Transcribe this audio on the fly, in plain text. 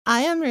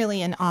I am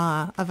really in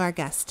awe of our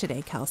guest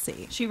today,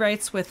 Kelsey. She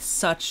writes with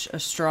such a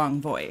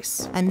strong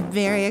voice. I'm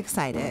very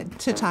excited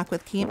to talk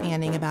with Kate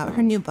Manning about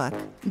her new book,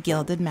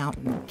 Gilded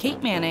Mountain.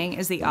 Kate Manning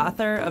is the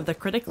author of the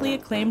critically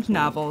acclaimed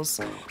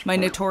novels My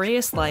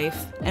Notorious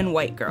Life and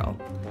White Girl.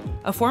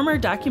 A former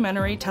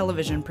documentary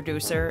television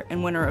producer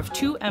and winner of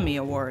 2 Emmy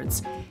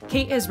Awards,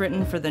 Kate has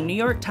written for the New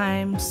York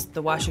Times,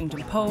 the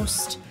Washington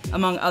Post,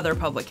 among other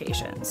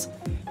publications.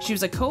 She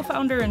was a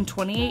co-founder in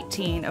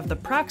 2018 of the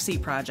Proxy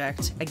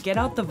Project, a Get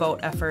Out the Vote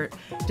effort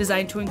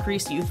designed to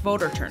increase youth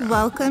voter turnout.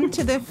 Welcome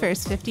to the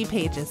first 50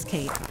 pages,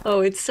 Kate.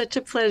 Oh, it's such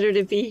a pleasure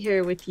to be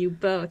here with you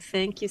both.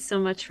 Thank you so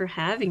much for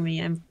having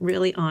me. I'm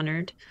really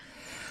honored.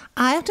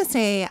 I have to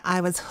say,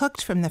 I was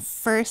hooked from the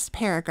first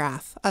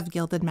paragraph of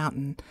Gilded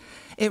Mountain.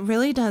 It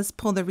really does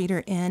pull the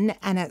reader in,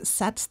 and it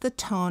sets the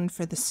tone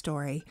for the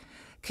story.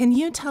 Can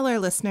you tell our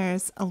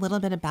listeners a little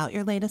bit about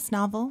your latest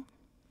novel?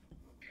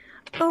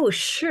 Oh,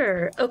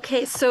 sure.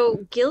 Okay,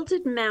 so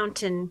Gilded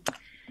Mountain,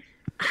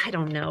 I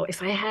don't know.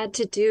 If I had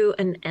to do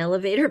an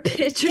elevator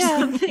pitch or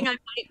something,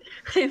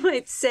 I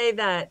might say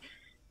that.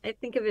 I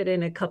think of it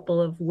in a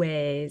couple of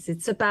ways.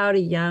 It's about a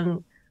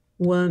young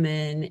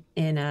woman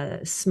in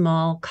a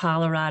small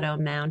Colorado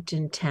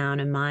mountain town,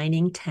 a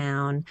mining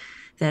town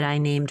that I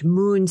named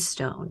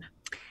Moonstone.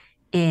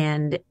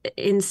 And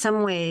in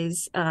some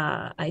ways,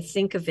 I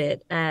think of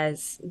it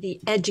as the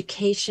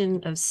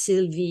education of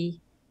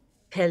Sylvie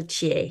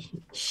Pelletier.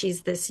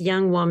 She's this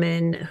young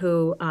woman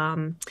who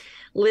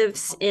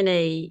lives in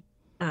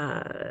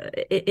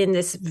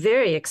this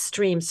very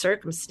extreme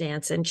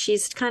circumstance, and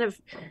she's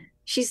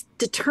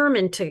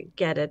determined to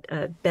get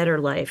a better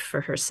life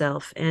for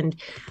herself. And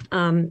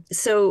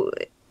so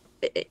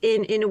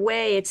in a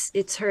way,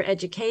 it's her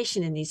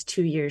education in these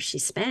 2 years she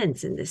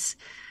spends in this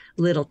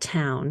little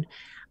town.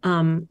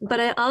 But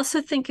I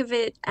also think of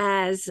it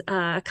as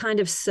a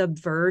kind of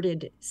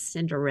subverted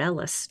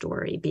Cinderella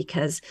story,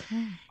 because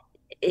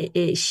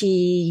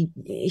she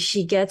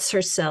gets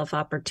herself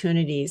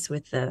opportunities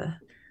with the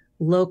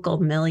local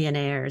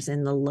millionaires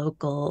in the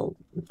local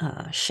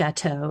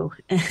chateau,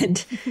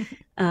 and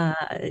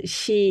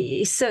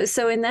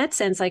so in that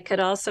sense, I could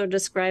also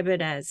describe it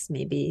as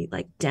maybe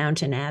like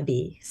Downton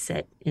Abbey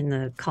set in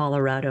the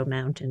Colorado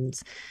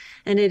mountains,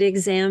 and it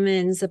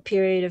examines a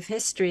period of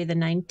history, the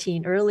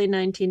early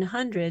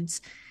 1900s,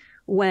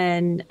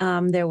 when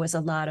there was a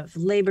lot of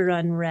labor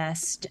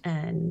unrest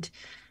and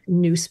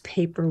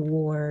newspaper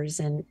wars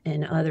and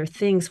other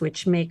things,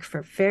 which make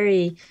for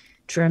very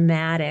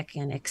dramatic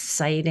and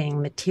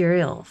exciting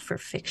material for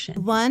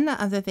fiction. One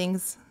of the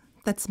things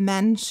that's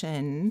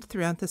mentioned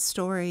throughout the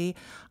story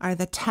are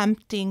the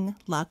tempting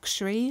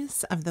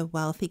luxuries of the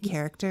wealthy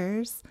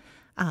characters,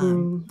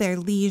 their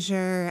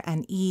leisure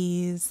and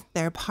ease,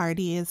 their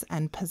parties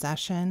and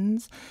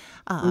possessions.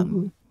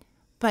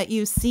 But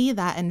you see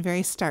that in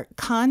very stark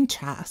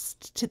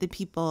contrast to the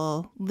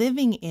people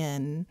living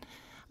in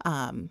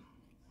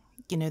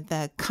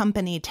the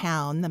company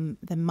town,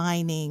 the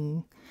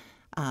mining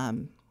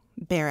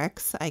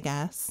barracks, I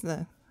guess,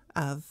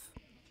 of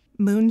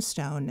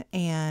Moonstone.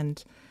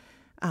 And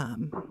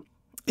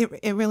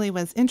it really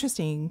was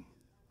interesting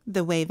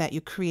the way that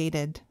you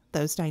created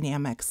those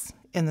dynamics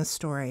in the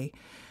story.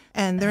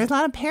 And there's a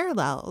lot of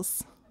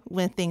parallels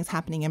with things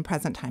happening in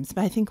present times,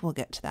 but I think we'll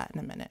get to that in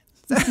a minute.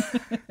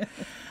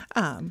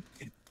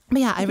 But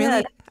yeah,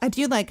 I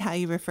do like how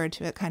you referred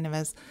to it kind of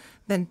as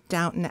the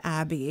Downton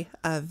Abbey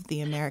of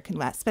the American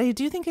West, but I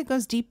do think it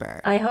goes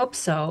deeper. I hope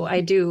so. I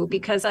do,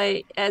 because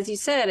as you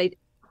said,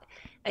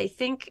 I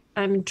think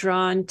I'm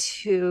drawn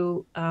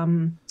to,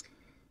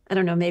 I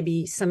don't know,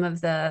 maybe some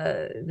of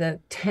the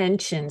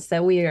tensions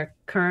that we are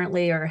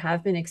currently or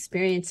have been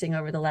experiencing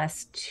over the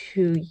last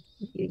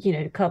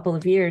couple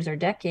of years or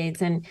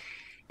decades. And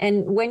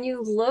when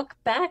you look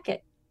back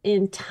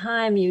in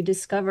time, you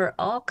discover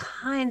all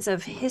kinds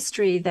of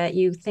history that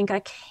you think,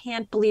 I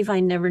can't believe I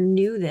never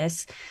knew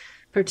this,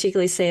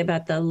 particularly say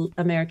about the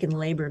American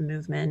labor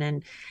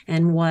movement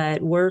and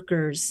what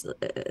workers,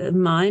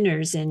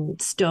 miners in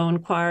stone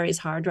quarries,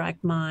 hard rock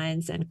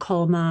mines, and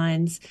coal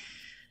mines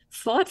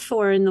fought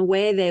for in the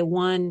way they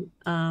won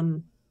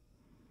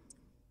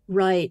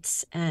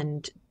rights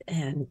and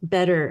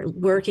better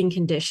working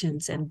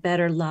conditions and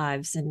better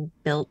lives and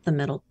built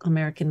the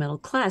American middle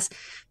class.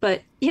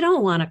 But you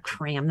don't want to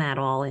cram that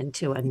all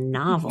into a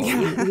novel.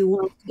 You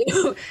want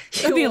to.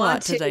 It'd be a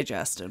lot to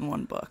digest in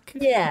one book.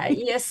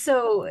 Yeah.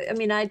 So, I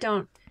mean,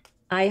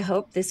 I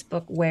hope this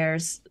book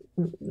wears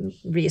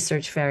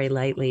research very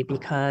lightly,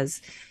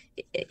 because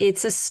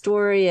it's a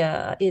story,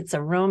 it's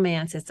a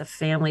romance, it's a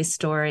family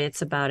story.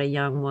 It's about a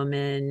young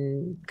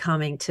woman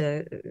coming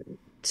to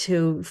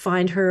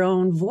find her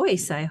own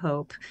voice, I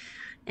hope.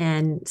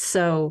 And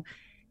so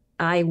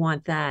I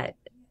want that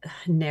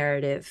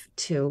narrative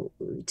to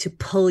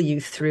pull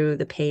you through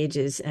the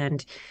pages.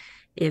 And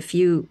if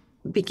you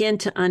begin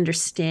to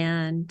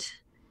understand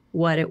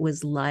what it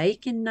was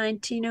like in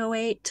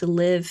 1908 to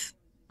live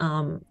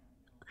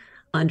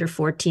under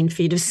 14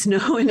 feet of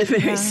snow in a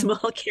very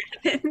small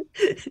cabin,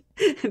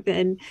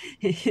 then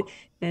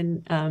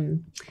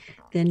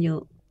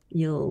you'll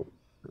you'll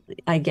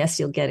I guess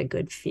you'll get a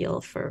good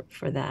feel for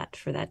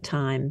that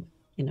time,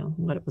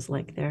 what it was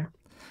like there.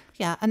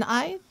 Yeah, and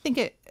I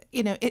think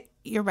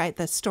you're right,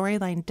 the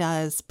storyline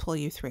does pull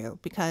you through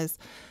because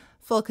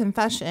full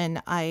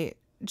confession, I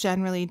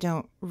generally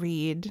don't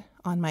read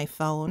on my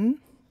phone,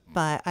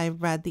 but I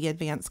read the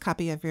advanced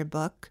copy of your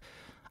book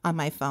on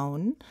my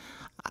phone.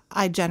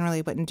 I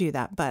generally wouldn't do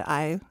that, but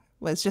I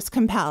was just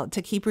compelled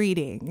to keep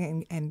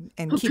reading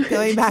and keep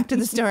going back to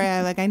the story.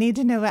 I'm like, I need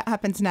to know what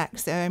happens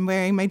next. So I'm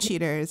wearing my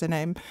cheaters and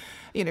I'm,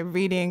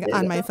 reading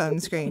on my phone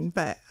screen.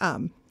 But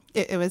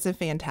it was a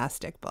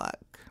fantastic book.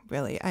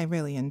 Really, I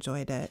really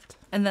enjoyed it.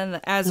 And then,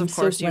 of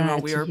course, we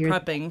were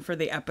prepping for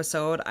the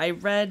episode, I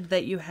read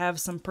that you have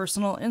some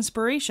personal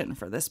inspiration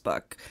for this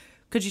book.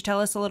 Could you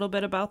tell us a little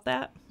bit about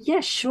that?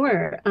 Yeah,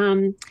 sure.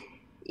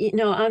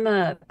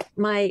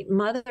 My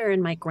mother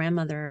and my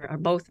grandmother are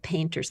both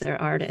painters. They're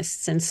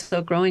artists. And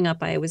so growing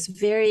up, I was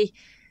very,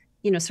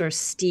 sort of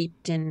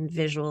steeped in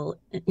visual,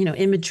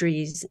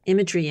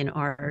 imagery and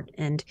art.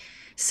 And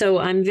so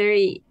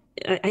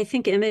I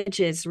think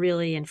images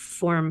really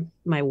inform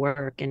my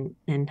work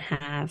and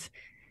have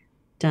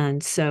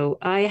done. So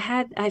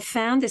I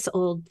found this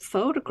old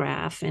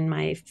photograph in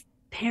my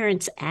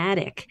parents'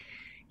 attic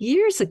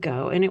years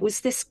ago, and it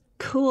was this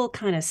cool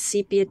kind of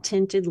sepia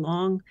tinted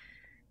long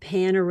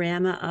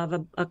panorama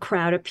of a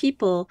crowd of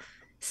people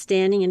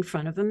standing in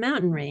front of a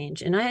mountain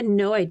range. And I had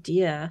no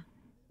idea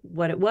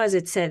what it was.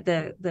 It said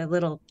the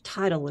little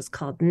title was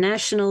called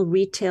National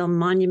Retail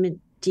Monument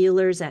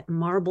Dealers at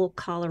Marble,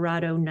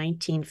 Colorado,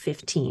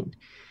 1915.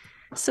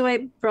 So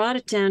I brought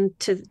it down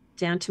to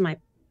my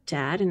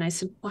dad and I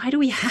said, why do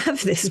we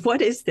have this?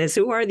 What is this?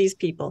 Who are these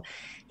people?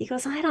 He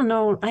goes, I don't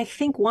know. I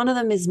think one of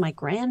them is my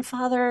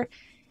grandfather.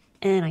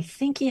 And I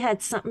think he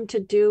had something to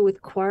do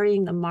with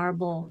quarrying the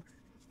marble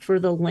for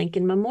the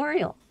Lincoln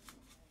Memorial.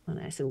 And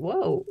I said,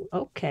 whoa,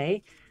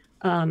 okay.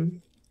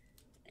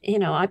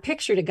 I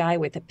pictured a guy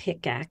with a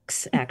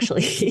pickaxe,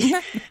 actually.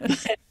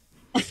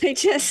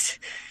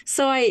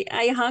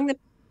 I hung the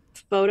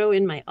photo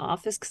in my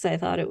office because I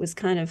thought it was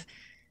kind of,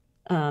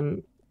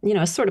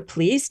 sort of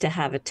pleased to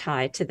have a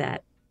tie to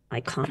that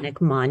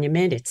iconic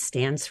monument. It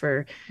stands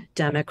for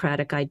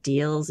democratic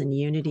ideals and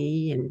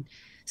unity. And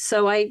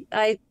so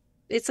it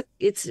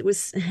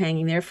was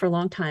hanging there for a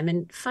long time.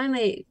 And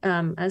finally,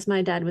 as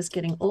my dad was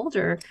getting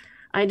older,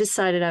 I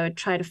decided I would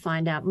try to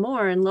find out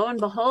more. And lo and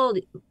behold,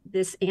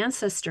 this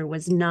ancestor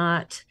was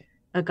not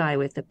a guy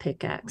with a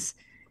pickaxe.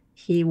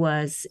 He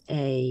was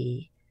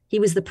the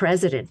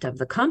president of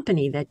the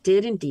company that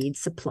did indeed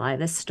supply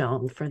the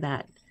stone for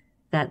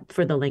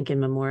for the Lincoln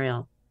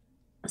Memorial.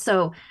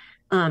 So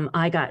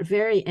I got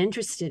very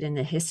interested in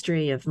the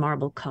history of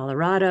Marble,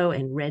 Colorado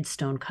and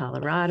Redstone,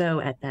 Colorado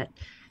at that,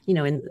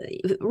 in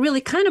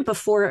really kind of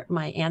before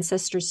my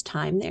ancestors'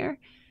 time there.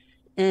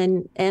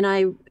 And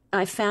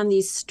I found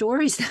these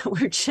stories that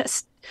were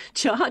just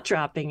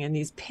jaw-dropping and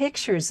these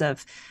pictures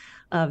of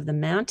the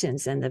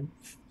mountains and the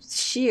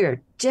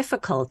sheer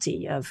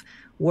difficulty of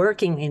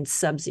working in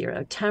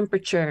sub-zero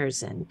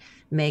temperatures and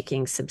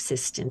making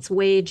subsistence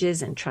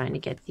wages and trying to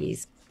get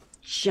these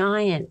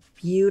giant,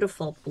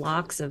 beautiful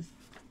blocks of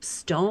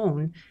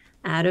stone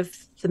out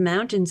of the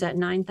mountains at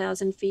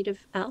 9,000 feet of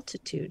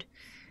altitude.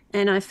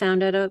 And I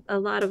found out a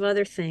lot of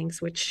other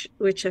things which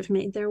have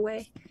made their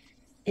way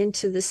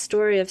into the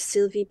story of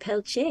Sylvie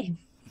Pelletier.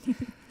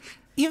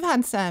 You've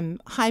had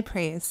some high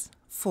praise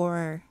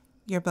for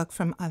your book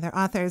from other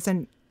authors,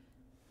 and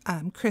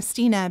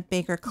Christina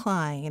Baker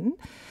Klein,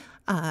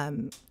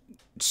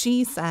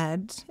 she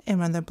said in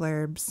one of the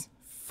blurbs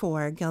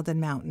for Gilded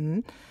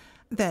Mountain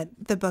that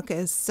the book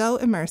is so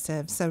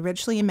immersive, so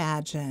richly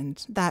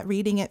imagined, that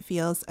reading it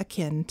feels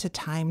akin to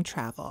time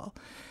travel.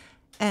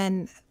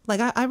 And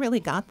I really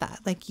got that.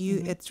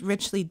 It's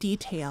richly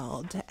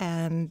detailed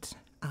and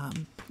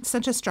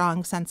such a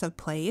strong sense of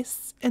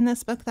place in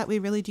this book that we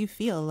really do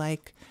feel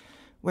like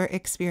we're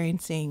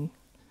experiencing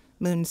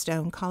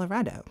Moonstone,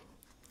 Colorado,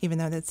 even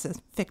though it's a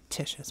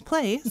fictitious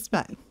place,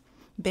 but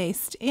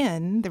based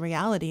in the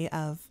reality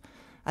of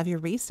your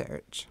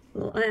research.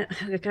 Well,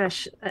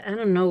 I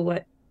don't know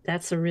what.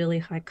 That's a really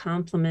high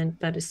compliment,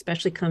 but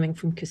especially coming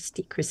from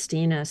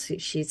Christina,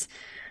 she's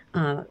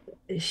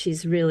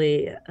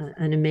really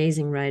an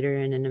amazing writer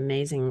and an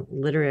amazing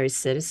literary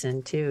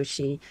citizen too.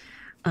 She's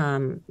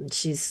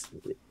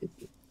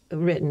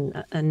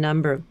written a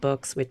number of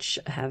books which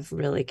have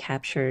really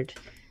captured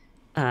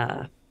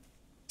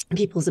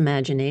people's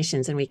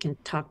imaginations, and we can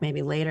talk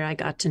maybe later. I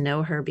got to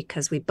know her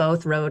because we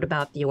both wrote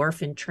about the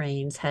orphan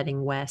trains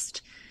heading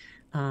west,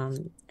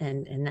 and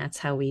that's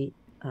how we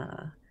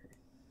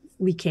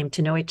came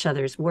to know each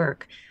other's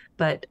work.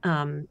 But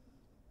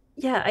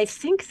I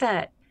think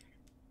that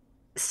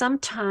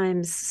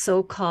sometimes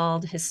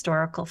so-called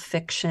historical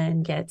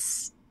fiction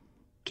gets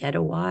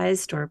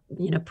ghettoized or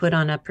put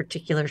on a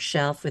particular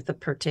shelf with a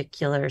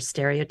particular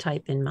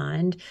stereotype in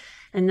mind,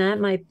 and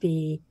that might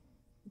be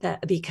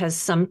that because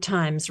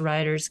sometimes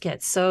writers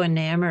get so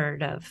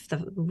enamored of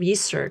the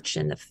research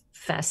and the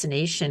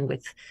fascination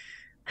with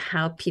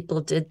how people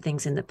did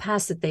things in the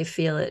past that they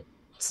feel it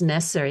it's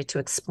necessary to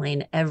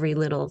explain every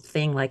little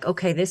thing. Like,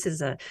 okay, this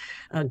is a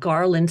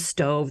Garland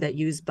stove that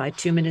used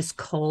bituminous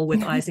coal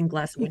with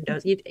isinglass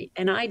windows.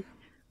 And I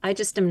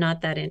just am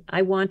not that in.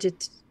 I want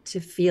it to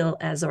feel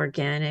as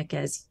organic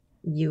as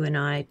you and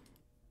I,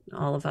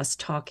 all of us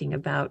talking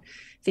about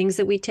things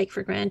that we take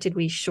for granted.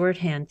 We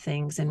shorthand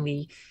things, and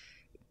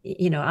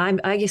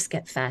I just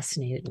get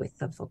fascinated with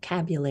the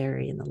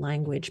vocabulary and the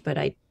language, but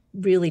I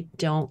really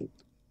don't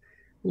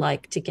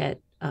like to get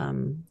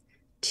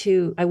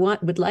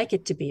would like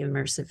it to be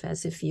immersive,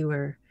 as if you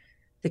were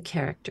the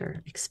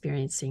character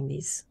experiencing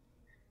these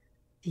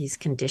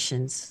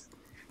conditions,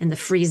 and the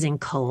freezing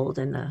cold,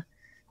 and the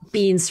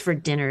beans for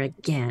dinner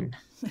again.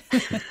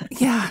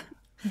 Yeah.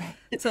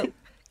 So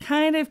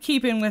kind of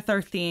keeping with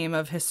our theme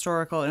of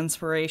historical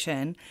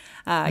inspiration,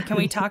 can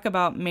we talk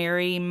about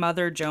Mary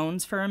Mother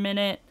Jones for a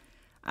minute?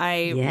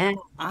 I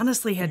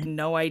honestly had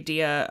no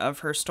idea of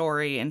her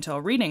story until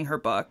reading her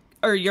book,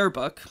 or your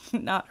book,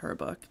 not her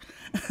book.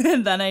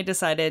 And then I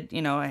decided,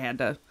 I had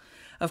to,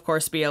 of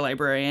course, be a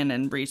librarian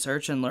and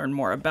research and learn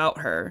more about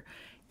her.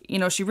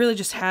 She really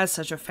just has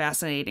such a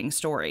fascinating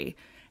story.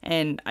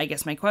 And I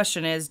guess my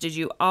question is, did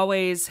you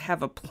always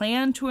have a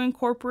plan to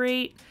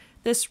incorporate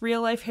this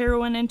real life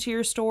heroine into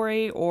your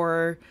story,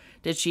 or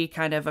did she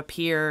kind of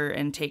appear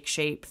and take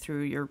shape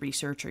through your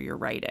research or your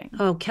writing?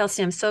 Oh,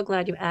 Kelsey, I'm so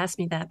glad you asked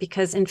me that,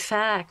 because in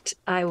fact,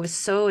 I was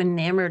so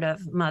enamored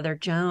of Mother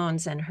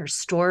Jones and her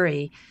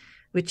story,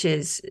 which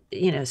is,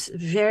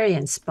 very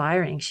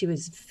inspiring. She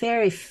was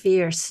very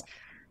fierce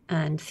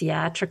and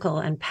theatrical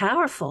and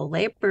powerful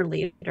labor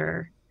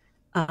leader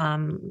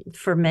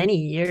for many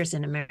years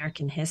in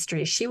American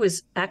history. She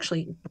was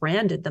actually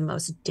branded the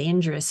most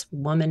dangerous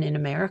woman in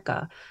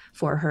America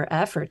for her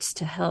efforts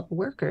to help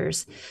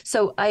workers.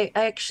 So I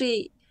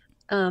actually,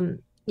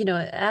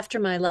 after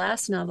my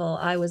last novel,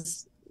 I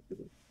was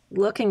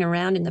looking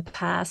around in the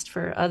past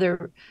for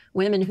other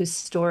women whose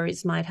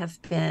stories might have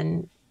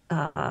been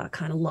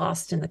kind of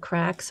lost in the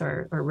cracks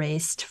or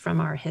erased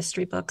from our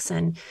history books.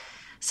 And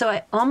so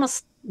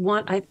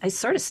I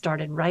sort of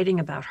started writing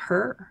about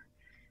her.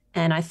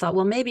 And I thought,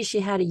 well, maybe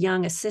she had a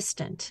young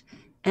assistant,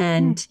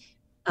 and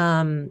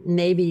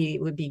maybe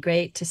it would be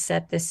great to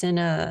set this in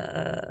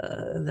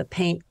the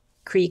Paint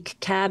Creek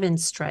cabin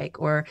strike.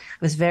 Or I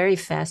was very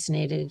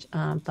fascinated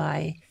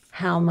by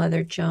how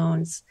Mother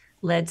Jones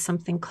led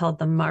something called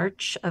the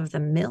March of the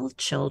Mill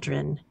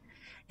Children.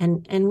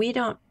 And we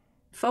don't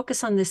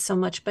focus on this so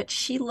much, but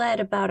she led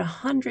about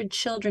 100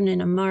 children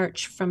in a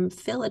march from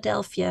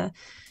Philadelphia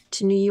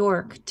to New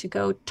York to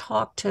go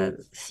talk to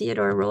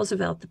Theodore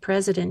Roosevelt, the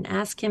president,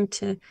 ask him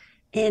to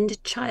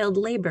end child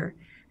labor.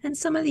 And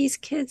some of these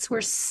kids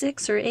were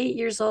 6 or 8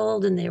 years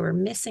old, and they were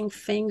missing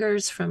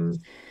fingers from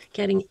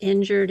getting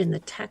injured in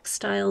the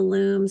textile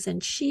looms.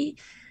 And she,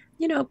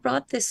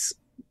 brought this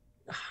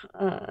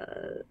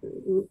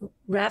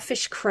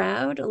raffish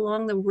crowd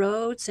along the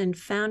roads and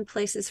found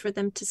places for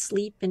them to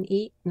sleep and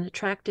eat, and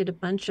attracted a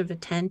bunch of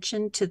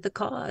attention to the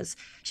cause.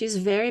 She was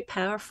very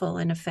powerful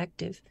and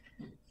effective.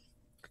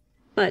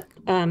 But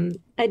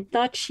I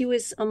thought she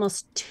was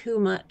almost too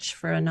much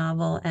for a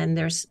novel, and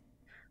there's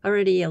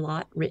already a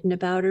lot written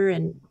about her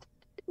and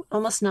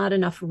almost not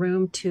enough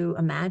room to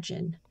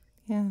imagine.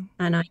 Yeah.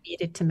 And I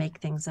needed to make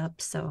things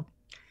up. So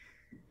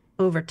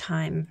over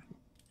time,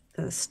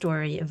 the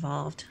story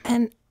evolved.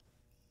 And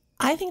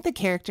I think the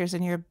characters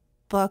in your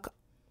book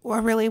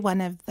were really one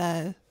of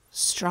the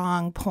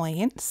strong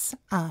points.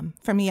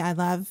 For me, I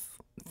love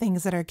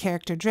things that are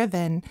character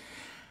driven.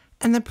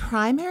 And the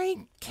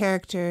primary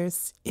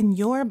characters in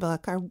your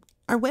book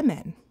are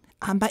women,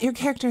 but your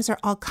characters are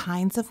all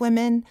kinds of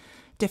women,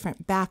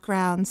 different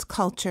backgrounds,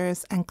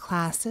 cultures, and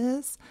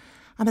classes.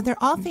 But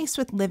they're all faced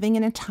with living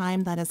in a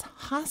time that is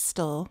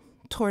hostile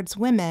towards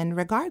women,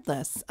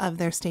 regardless of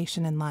their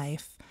station in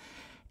life.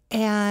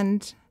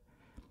 And,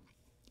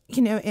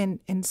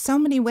 in so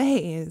many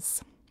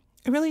ways,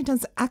 it really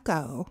does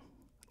echo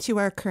to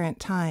our current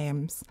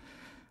times.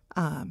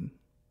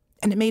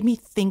 And it made me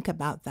think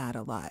about that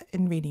a lot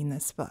in reading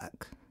this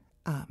book.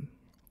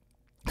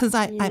 Because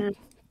I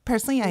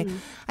personally,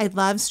 I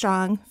love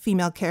strong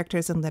female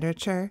characters in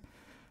literature.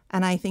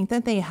 And I think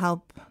that they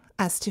help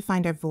us to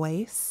find our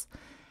voice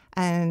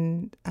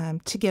and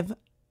to give,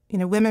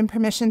 women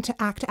permission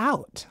to act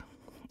out.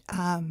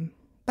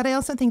 But I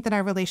also think that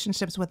our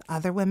relationships with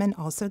other women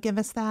also give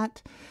us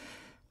that.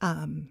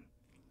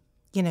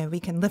 We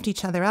can lift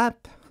each other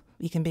up.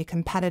 We can be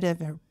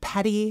competitive or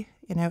petty,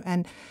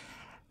 and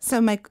so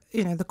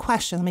the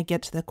question, let me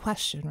get to the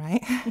question,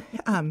 right?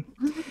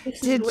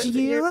 Did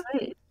you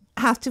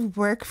have to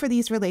work for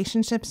these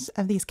relationships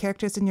of these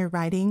characters in your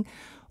writing,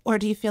 or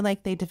do you feel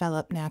like they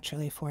develop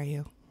naturally for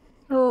you?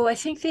 Oh, I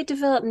think they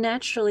develop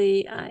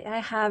naturally. I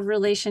have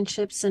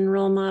relationships and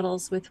role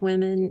models with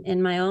women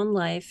in my own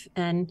life.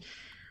 And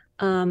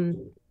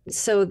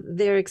so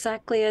they're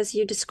exactly as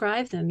you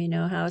describe them,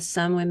 how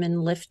some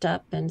women lift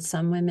up and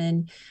some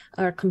women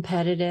are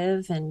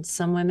competitive and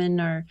some women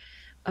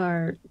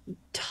are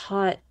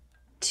taught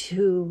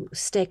to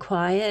stay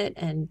quiet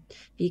and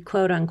be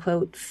quote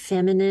unquote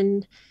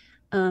feminine,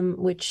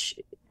 which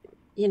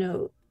you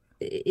know,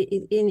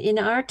 in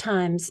our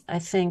times, I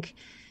think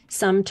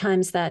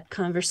sometimes that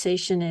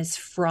conversation is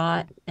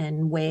fraught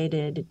and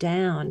weighted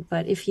down.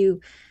 But if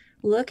you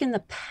look in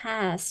the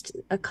past,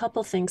 a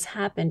couple things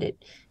happened.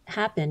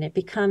 It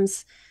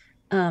becomes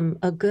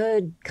a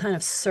good kind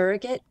of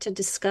surrogate to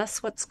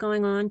discuss what's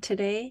going on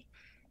today,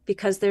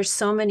 because there's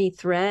so many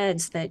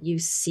threads that you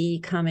see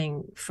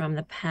coming from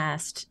the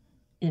past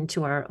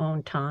into our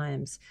own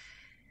times.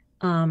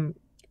 And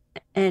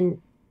in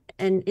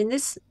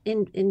this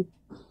in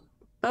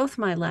both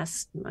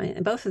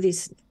both of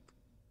these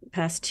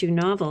past two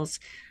novels,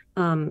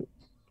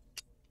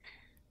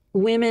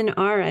 women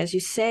are, as you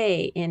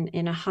say,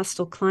 in a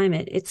hostile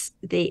climate. It's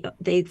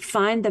they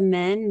find the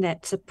men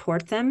that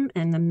support them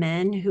and the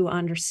men who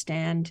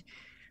understand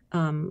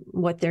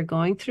what they're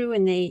going through,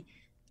 and they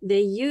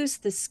use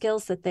the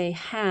skills that they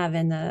have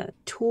and the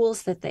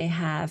tools that they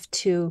have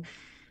to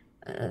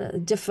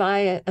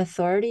defy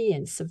authority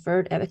and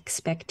subvert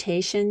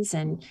expectations.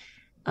 And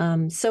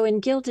so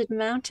in Gilded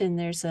Mountain,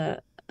 there's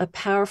a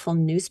powerful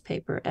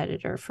newspaper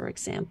editor, for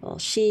example.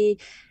 She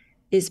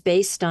is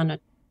based on a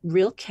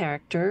real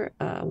character,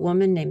 a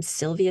woman named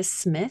Sylvia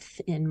Smith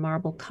in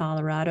Marble,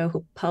 Colorado,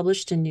 who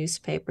published a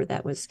newspaper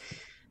that was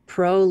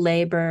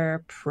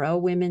pro-labor,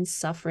 pro-women's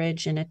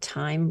suffrage in a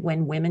time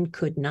when women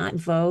could not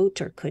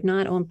vote or could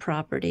not own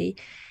property.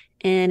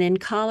 And in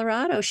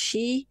Colorado,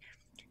 she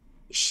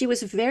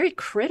was very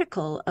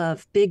critical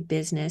of big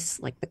business,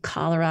 like the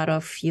Colorado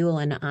Fuel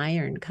and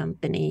Iron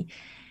Company.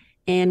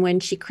 And when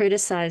she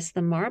criticized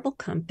the Marble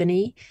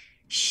Company,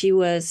 she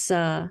was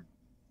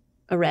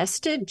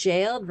arrested,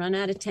 jailed, run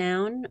out of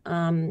town,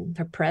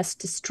 her press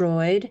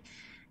destroyed.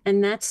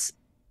 And that's,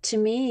 to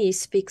me,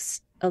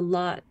 speaks a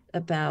lot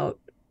about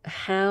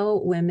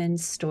how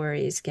women's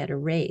stories get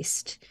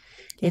erased.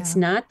 Yeah. It's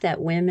not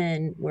that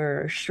women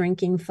were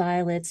shrinking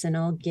violets and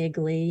all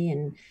giggly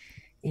and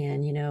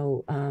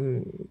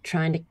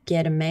trying to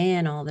get a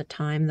man all the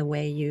time, the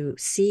way you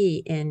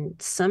see in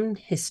some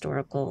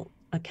historical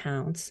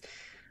accounts.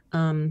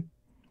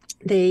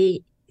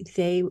 They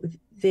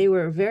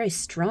were very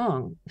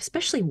strong,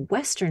 especially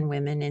Western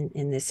women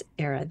in this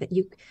era.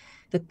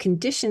 The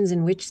conditions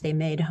in which they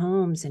made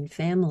homes and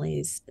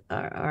families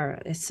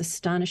it's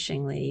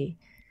astonishingly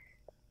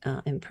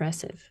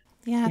impressive.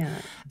 Yeah.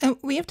 And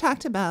we have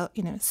talked about,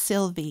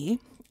 Sylvie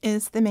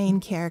is the main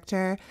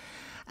character,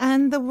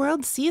 and the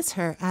world sees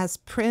her as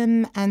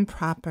prim and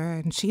proper,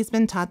 and she's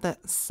been taught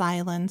that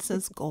silence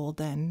is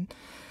golden.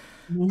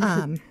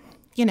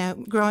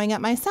 Growing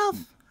up myself,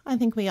 I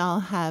think we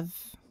all have,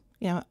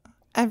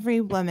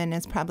 every woman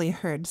has probably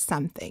heard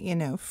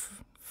something,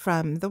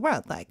 from the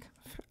world. Like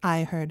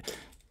I heard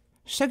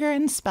sugar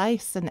and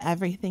spice and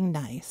everything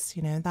nice.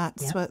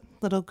 That's what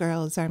little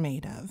girls are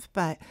made of.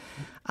 But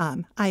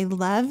I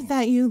love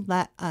that you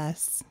let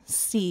us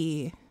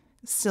see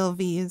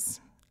Sylvie's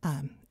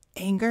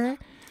anger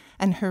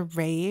and her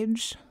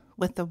rage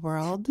with the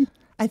world.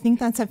 I think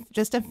that's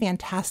just a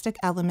fantastic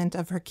element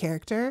of her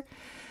character.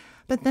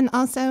 But then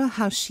also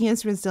how she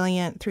is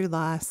resilient through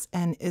loss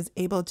and is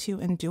able to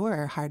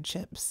endure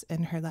hardships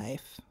in her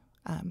life.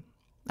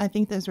 I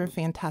think those were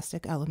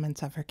fantastic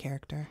elements of her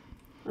character.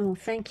 Oh,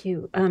 thank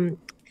you. I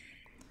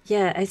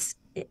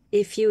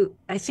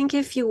think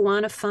if you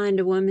want to find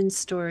a woman's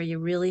story, you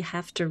really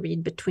have to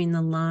read between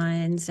the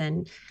lines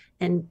and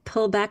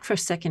pull back for a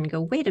second and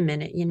go, wait a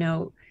minute,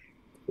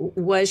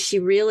 was she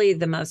really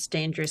the most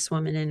dangerous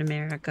woman in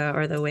America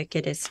or the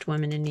wickedest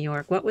woman in New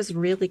York? What was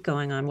really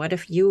going on? What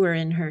if you were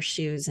in her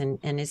shoes? And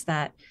is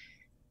that,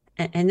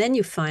 and then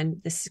you find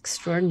this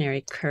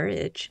extraordinary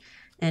courage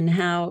and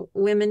how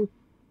women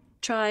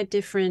try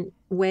different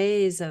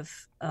ways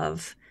of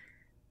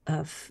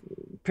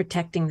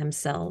protecting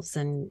themselves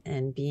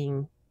and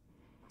being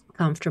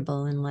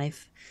comfortable in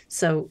life.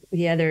 So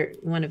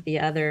one of the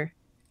other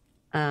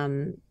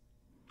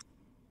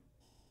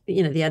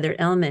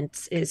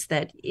elements is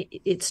that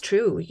it's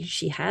true.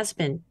 She has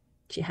been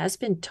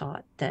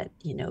taught that,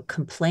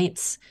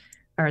 complaints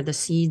are the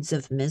seeds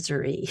of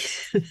misery.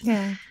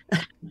 Yeah.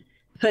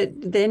 But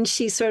then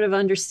she sort of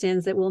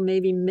understands that, well,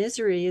 maybe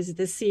misery is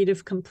the seed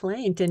of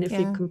complaint. And if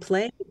you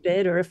complained a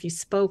bit or if you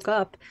spoke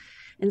up.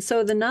 And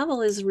so the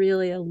novel is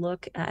really a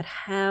look at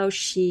how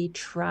she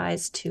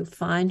tries to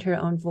find her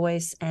own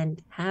voice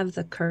and have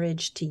the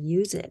courage to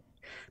use it,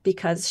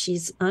 because she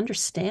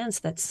understands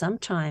that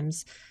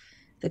sometimes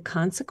the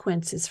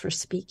consequences for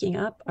speaking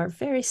up are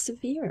very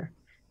severe.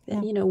 Yeah.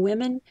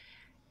 Women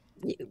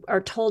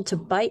are told to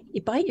bite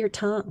your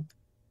tongue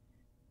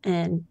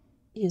and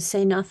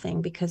say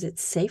nothing because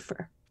it's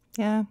safer.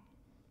 Yeah.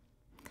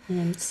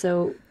 And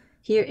so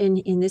here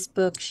in this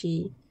book,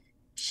 she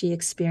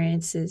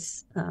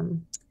experiences,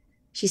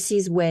 she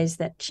sees ways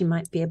that she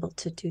might be able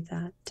to do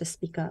that, to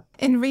speak up.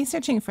 In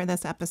researching for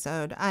this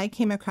episode, I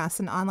came across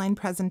an online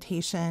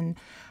presentation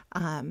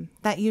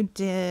that you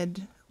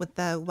did with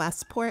the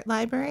Westport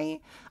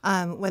Library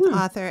with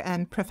author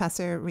and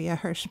Professor Rhea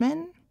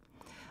Hirschman.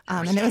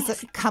 And it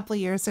was a couple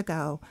years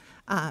ago.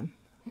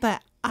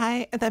 But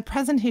The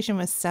presentation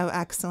was so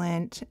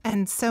excellent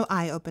and so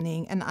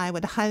eye-opening, and I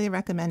would highly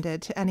recommend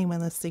it to anyone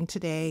listening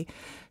today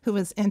who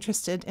is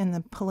interested in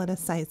the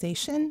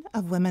politicization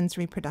of women's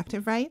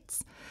reproductive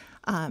rights.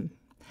 And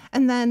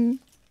then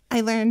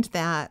I learned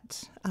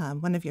that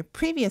one of your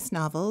previous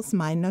novels,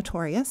 My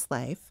Notorious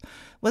Life,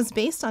 was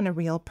based on a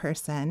real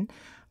person.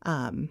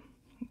 And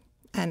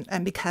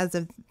because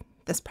of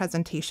this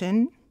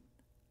presentation,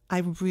 I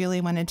really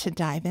wanted to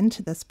dive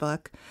into this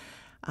book.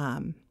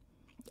 And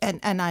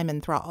I'm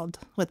enthralled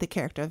with the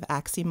character of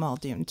Axie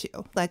Muldoon,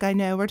 too. Like, I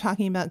know we're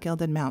talking about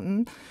Gilded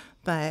Mountain,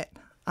 but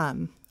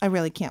I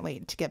really can't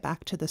wait to get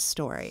back to the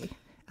story.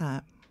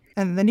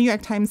 And the New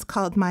York Times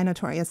called My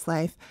Notorious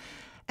Life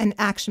an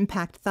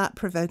action-packed,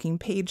 thought-provoking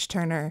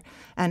page-turner,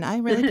 and I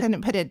really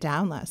couldn't put it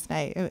down last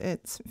night.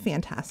 It's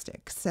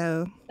fantastic.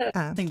 So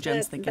I think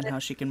Jen's thinking how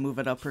she can move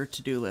it up her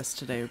to-do list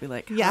today. Would be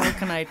like, how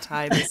can I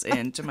tie this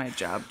into my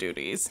job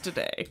duties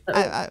today?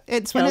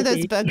 It's one of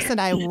those books that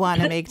I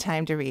want to make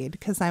time to read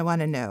because I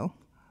want to know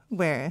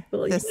where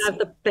you have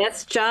the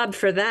best job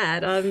for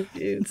that.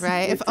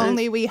 Right. If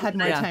only we had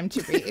more time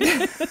to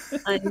read.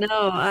 I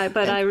know.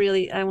 But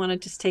I want to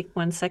just take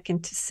 1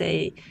 second to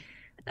say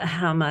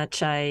how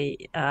much I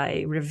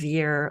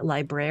revere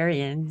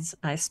librarians.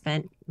 I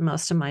spent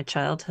most of my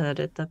childhood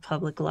at the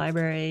public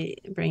library,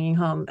 bringing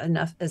home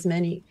as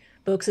many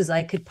books as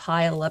I could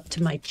pile up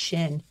to my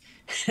chin,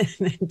 and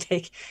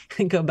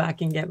then go back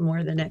and get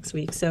more the next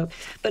week. So,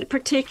 but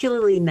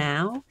particularly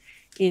now,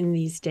 in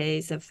these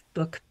days of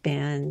book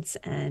bans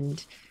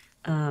and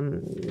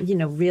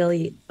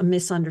really a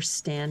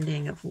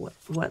misunderstanding of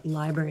what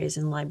libraries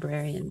and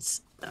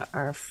librarians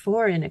are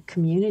for in a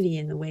community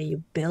and the way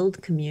you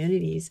build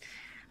communities,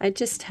 I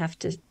just have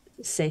to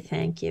say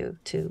thank you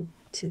to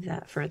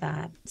that for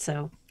that.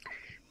 So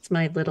it's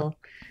my little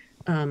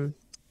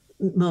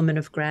moment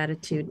of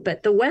gratitude.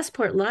 But the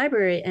Westport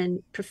Library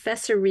and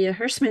Professor Rhea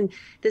Hirschman,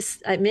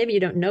 this maybe you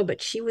don't know,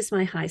 but she was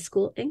my high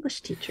school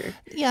English teacher.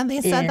 Yeah,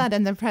 they said that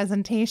in the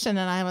presentation,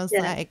 and I was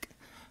like,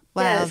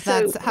 wow,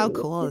 how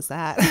cool is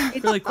that?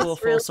 Really cool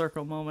full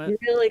circle moment.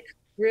 Really,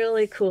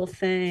 really cool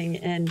thing.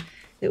 And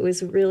it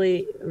was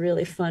really,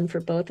 really fun for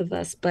both of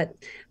us. But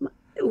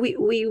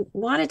we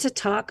wanted to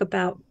talk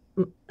about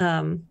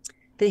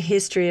the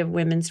history of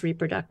women's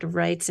reproductive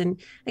rights. And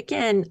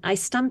again, I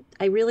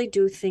really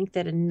do think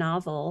that a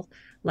novel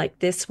like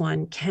this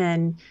one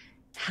can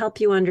help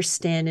you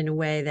understand in a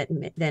way that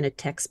then a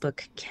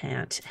textbook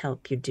can't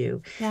help you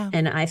do. Yeah.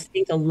 And I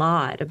think a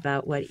lot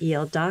about what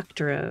E.L.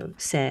 Doctorow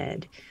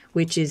said,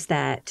 which is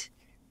that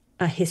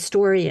a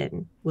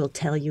historian will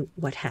tell you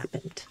what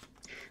happened,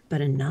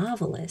 but a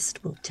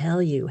novelist will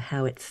tell you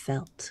how it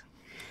felt.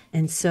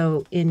 And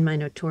so in My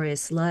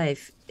Notorious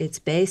Life, it's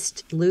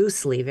based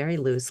loosely, very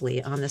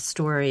loosely, on the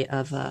story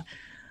of a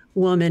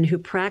woman who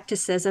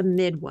practiced as a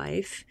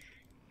midwife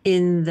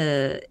in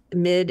the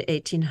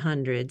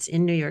mid-1800s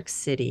in New York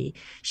City.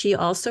 She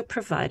also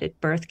provided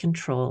birth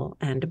control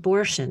and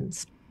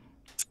abortions.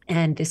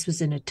 And this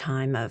was in a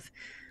time of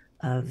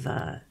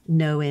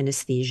no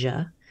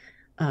anesthesia.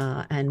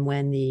 And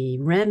when the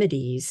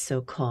remedies,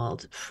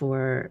 so-called,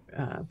 for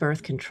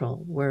birth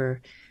control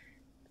were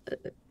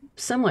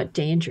somewhat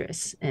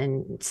dangerous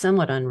and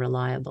somewhat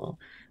unreliable.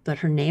 But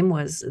her name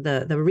was,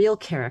 the real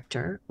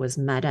character was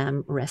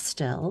Madame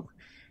Restel.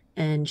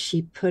 And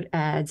she put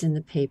ads in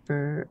the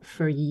paper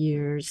for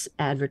years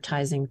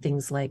advertising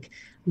things like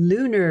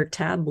lunar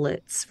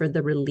tablets for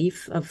the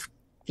relief of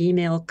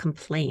female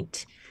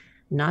complaint,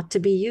 not to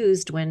be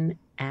used when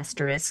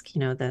asterisk,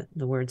 the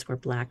words were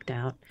blacked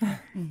out.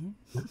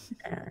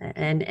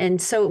 And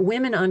so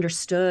women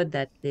understood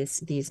that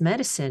these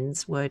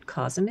medicines would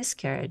cause a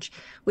miscarriage,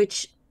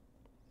 which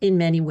in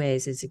many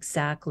ways is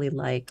exactly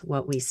like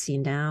what we see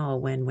now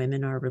when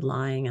women are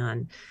relying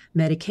on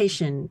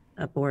medication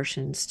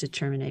abortions to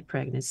terminate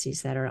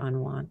pregnancies that are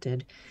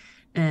unwanted.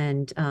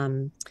 And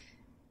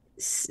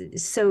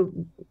so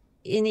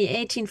in the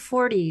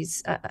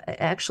 1840s,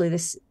 actually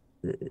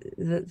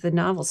the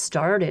novel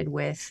started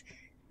with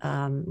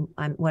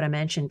what I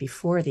mentioned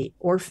before, the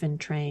orphan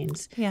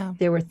trains. Yeah.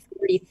 There were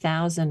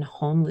 30,000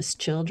 homeless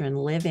children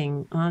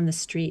living on the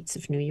streets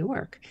of New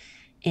York.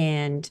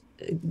 And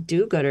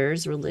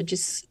do-gooders,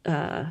 religious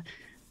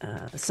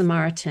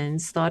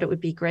Samaritans, thought it would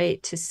be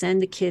great to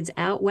send the kids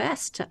out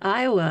west to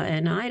Iowa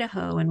and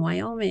Idaho and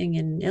Wyoming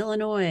and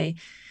Illinois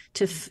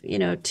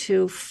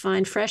to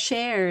find fresh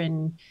air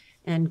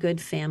and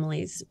good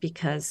families,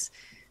 because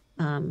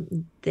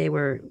they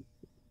were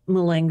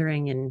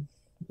malingering and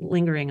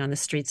lingering on the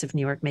streets of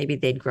New York. Maybe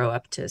they'd grow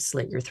up to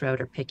slit your throat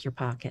or pick your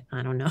pocket.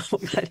 I don't know.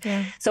 But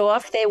so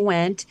off they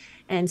went.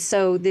 And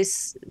so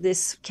this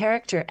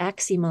character,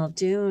 Axie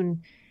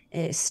Muldoon,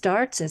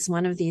 starts as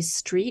one of these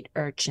street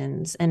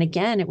urchins. And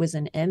again, it was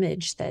an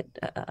image that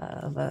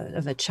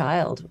of a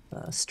child,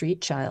 a street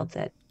child,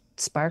 that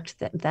sparked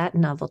that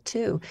novel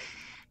too.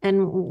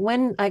 And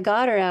when I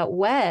got her out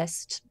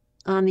west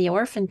on the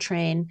orphan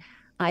train,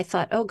 I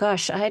thought, oh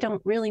gosh, I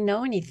don't really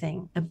know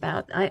anything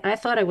about, I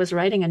thought I was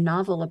writing a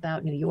novel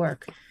about New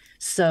York.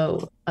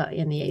 So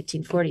in the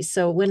 1840s.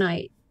 So when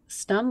I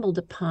stumbled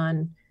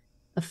upon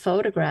a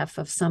photograph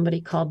of somebody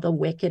called the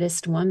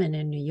wickedest woman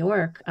in New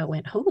York, I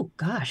went, oh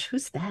gosh,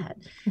 who's that?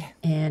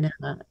 And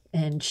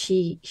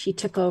she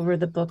took over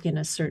the book in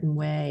a certain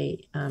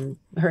way.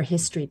 Her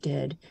history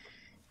did,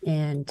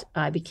 and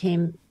I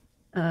became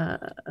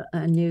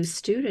a new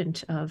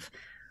student of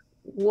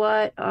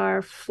what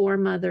our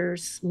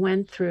foremothers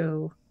went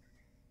through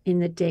in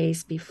the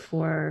days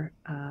before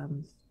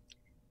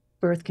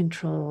birth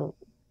control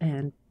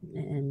and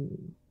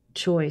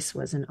choice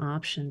was an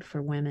option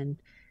for women.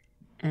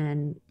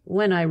 And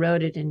when I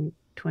wrote it in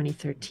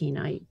 2013,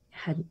 I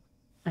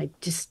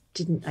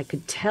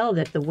could tell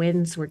that the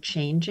winds were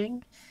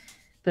changing,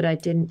 but I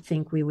didn't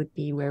think we would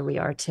be where we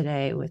are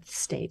today with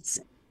states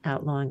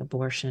outlawing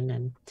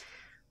abortion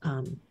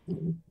and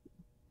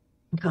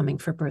coming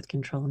for birth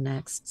control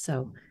next.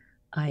 So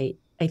I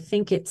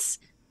think it's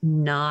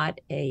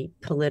not a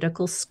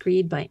political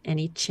screed by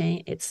any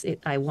chance.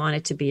 I want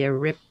it to be a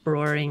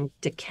rip-roaring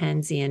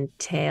Dickensian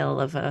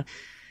tale of a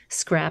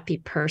scrappy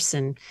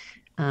person,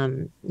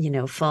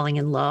 falling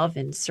in love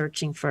and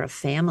searching for a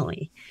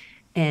family.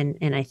 And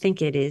I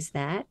think it is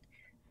that.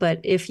 But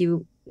if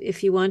you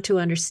want to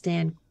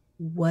understand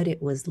what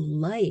it was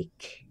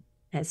like,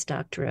 as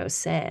Dr. O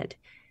said,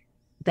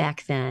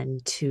 back then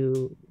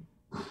to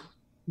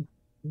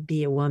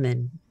be a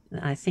woman,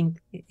 I think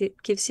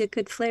it gives you a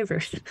good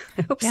flavor.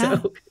 I hope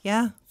so.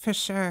 Yeah, for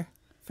sure.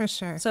 For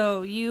sure.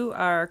 So you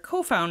are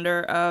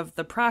co-founder of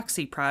the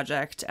Proxy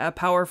Project, a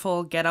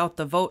powerful get out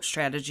the vote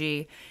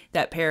strategy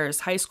that pairs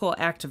high school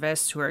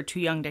activists who are too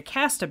young to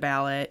cast a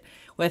ballot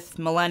with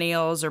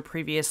millennials or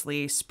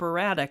previously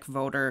sporadic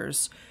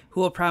voters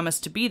who will promise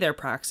to be their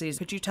proxies.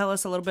 Could you tell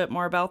us a little bit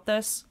more about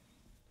this?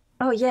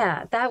 Oh,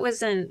 yeah, that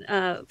was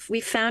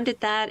we founded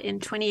that in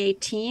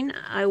 2018.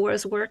 I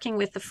was working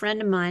with a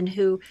friend of mine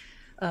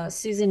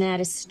Susan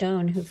Addis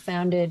Stone, who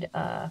founded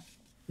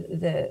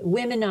the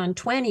Women on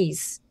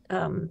 20s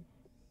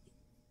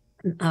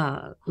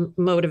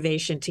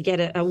motivation to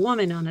get a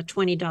woman on a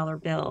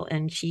 $20 bill.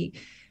 And she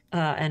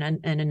and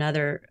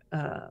another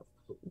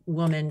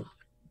woman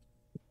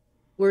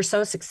were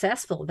so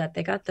successful that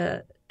they got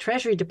the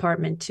Treasury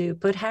Department to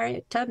put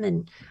Harriet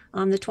Tubman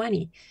on the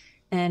 20.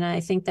 And I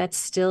think that's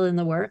still in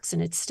the works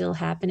and it's still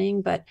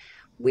happening. But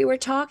we were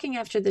talking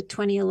after the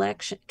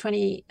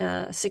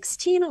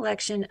 2016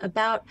 election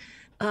about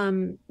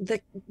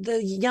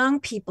the young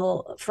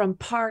people from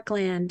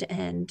Parkland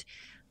and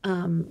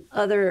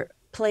other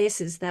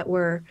places that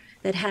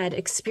had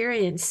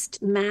experienced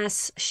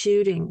mass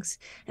shootings,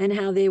 and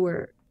how they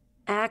were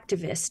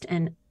activist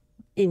and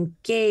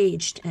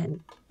engaged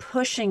and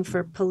pushing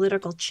for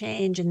political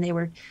change, and they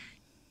were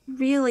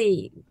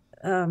really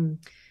kind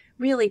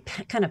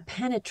of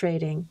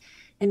penetrating,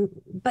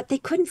 but they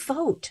couldn't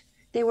vote.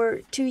 They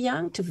were too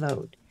young to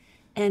vote.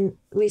 And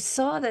we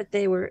saw that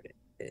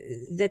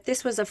that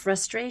this was a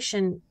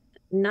frustration,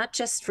 not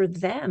just for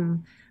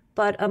them,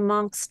 but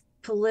amongst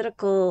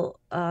political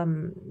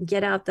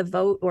get out the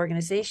vote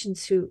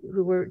organizations who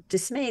were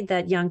dismayed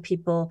that young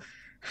people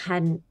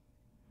hadn't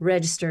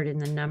registered in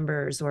the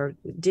numbers or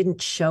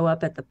didn't show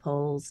up at the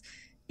polls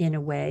in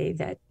a way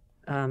that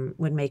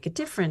would make a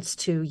difference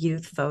to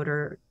youth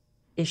voter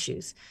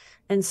issues.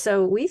 And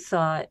so we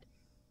thought,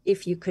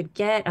 if you could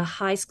get a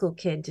high school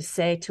kid to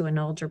say to an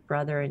older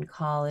brother in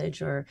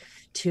college or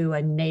to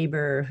a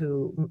neighbor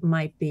who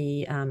might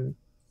be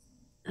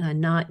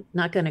not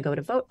going to go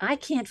to vote, I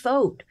can't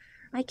vote,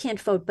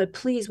 but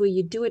please, will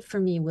you do it for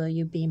me? Will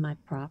you be my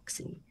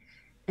proxy?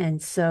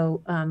 And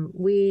so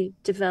we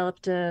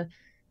developed a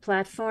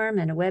platform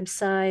and a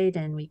website,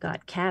 and we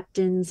got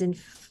captains in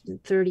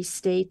 30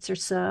 states or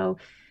so,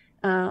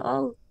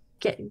 all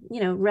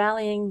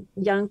rallying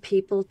young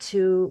people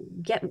to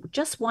get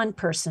just one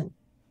person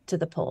to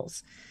the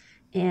polls.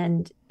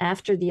 And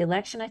after the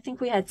election, I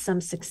think we had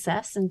some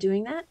success in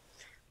doing that.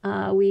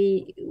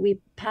 We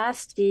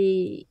passed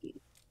the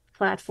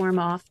platform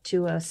off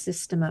to a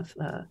system of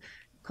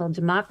called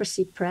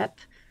Democracy Prep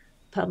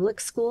public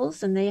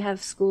schools, and they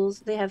have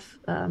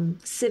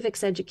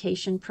civics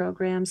education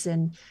programs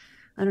in,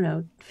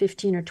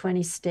 15 or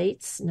 20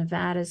 states.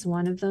 Nevada is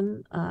one of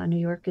them. New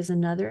York is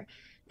another.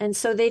 And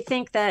so they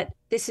think that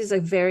this is a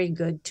very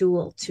good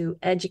tool to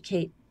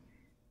educate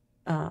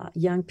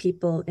young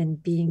people in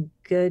being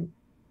good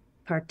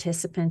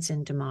participants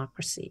in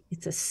democracy.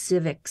 It's a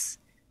civics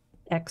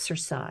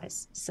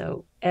exercise.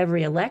 So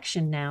every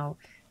election now,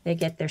 they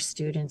get their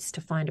students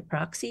to find a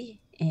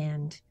proxy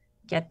and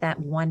get that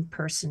one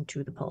person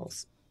to the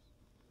polls.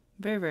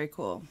 Very, very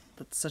cool.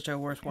 That's such a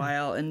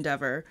worthwhile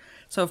endeavor.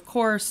 So, of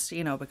course,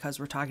 because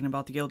we're talking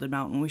about the Gilded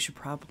Mountain, we should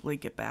probably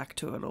get back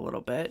to it a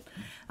little bit.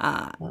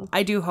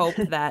 I do hope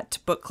that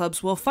book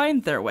clubs will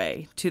find their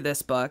way to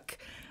this book.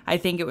 I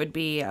think it would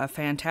be a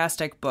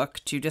fantastic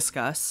book to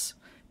discuss,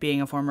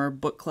 being a former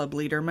book club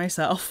leader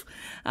myself.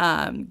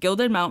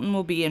 Gilded Mountain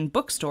will be in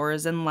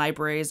bookstores and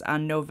libraries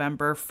on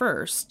November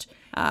 1st.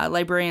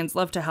 Librarians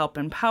love to help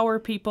empower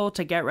people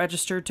to get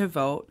registered to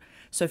vote.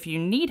 So if you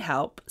need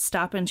help,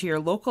 stop into your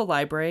local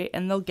library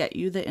and they'll get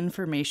you the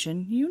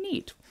information you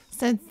need.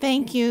 So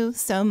thank you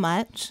so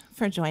much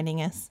for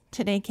joining us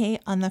today,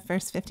 Kate, on the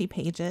first 50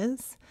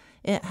 pages.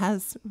 It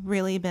has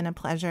really been a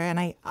pleasure, and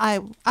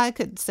I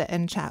could sit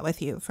and chat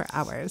with you for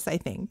hours, I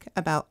think,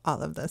 about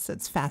all of this.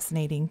 It's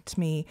fascinating to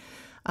me,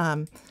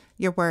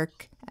 your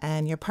work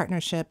and your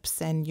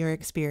partnerships and your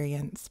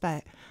experience.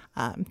 But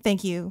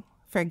thank you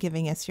for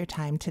giving us your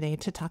time today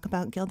to talk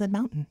about Gilded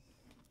Mountain.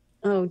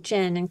 Oh,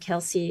 Jen and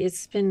Kelsey,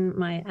 it's been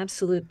my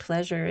absolute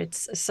pleasure.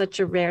 It's such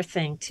a rare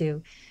thing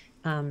to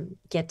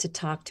get to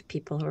talk to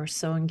people who are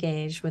so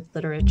engaged with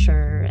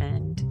literature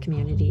and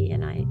community,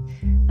 and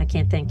I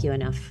can't thank you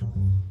enough.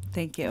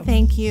 Thank you.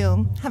 Thank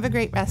you. Have a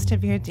great rest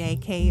of your day,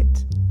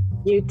 Kate.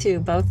 You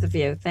too, both of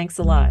you. Thanks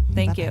a lot.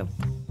 Thank Bye-bye.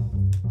 you.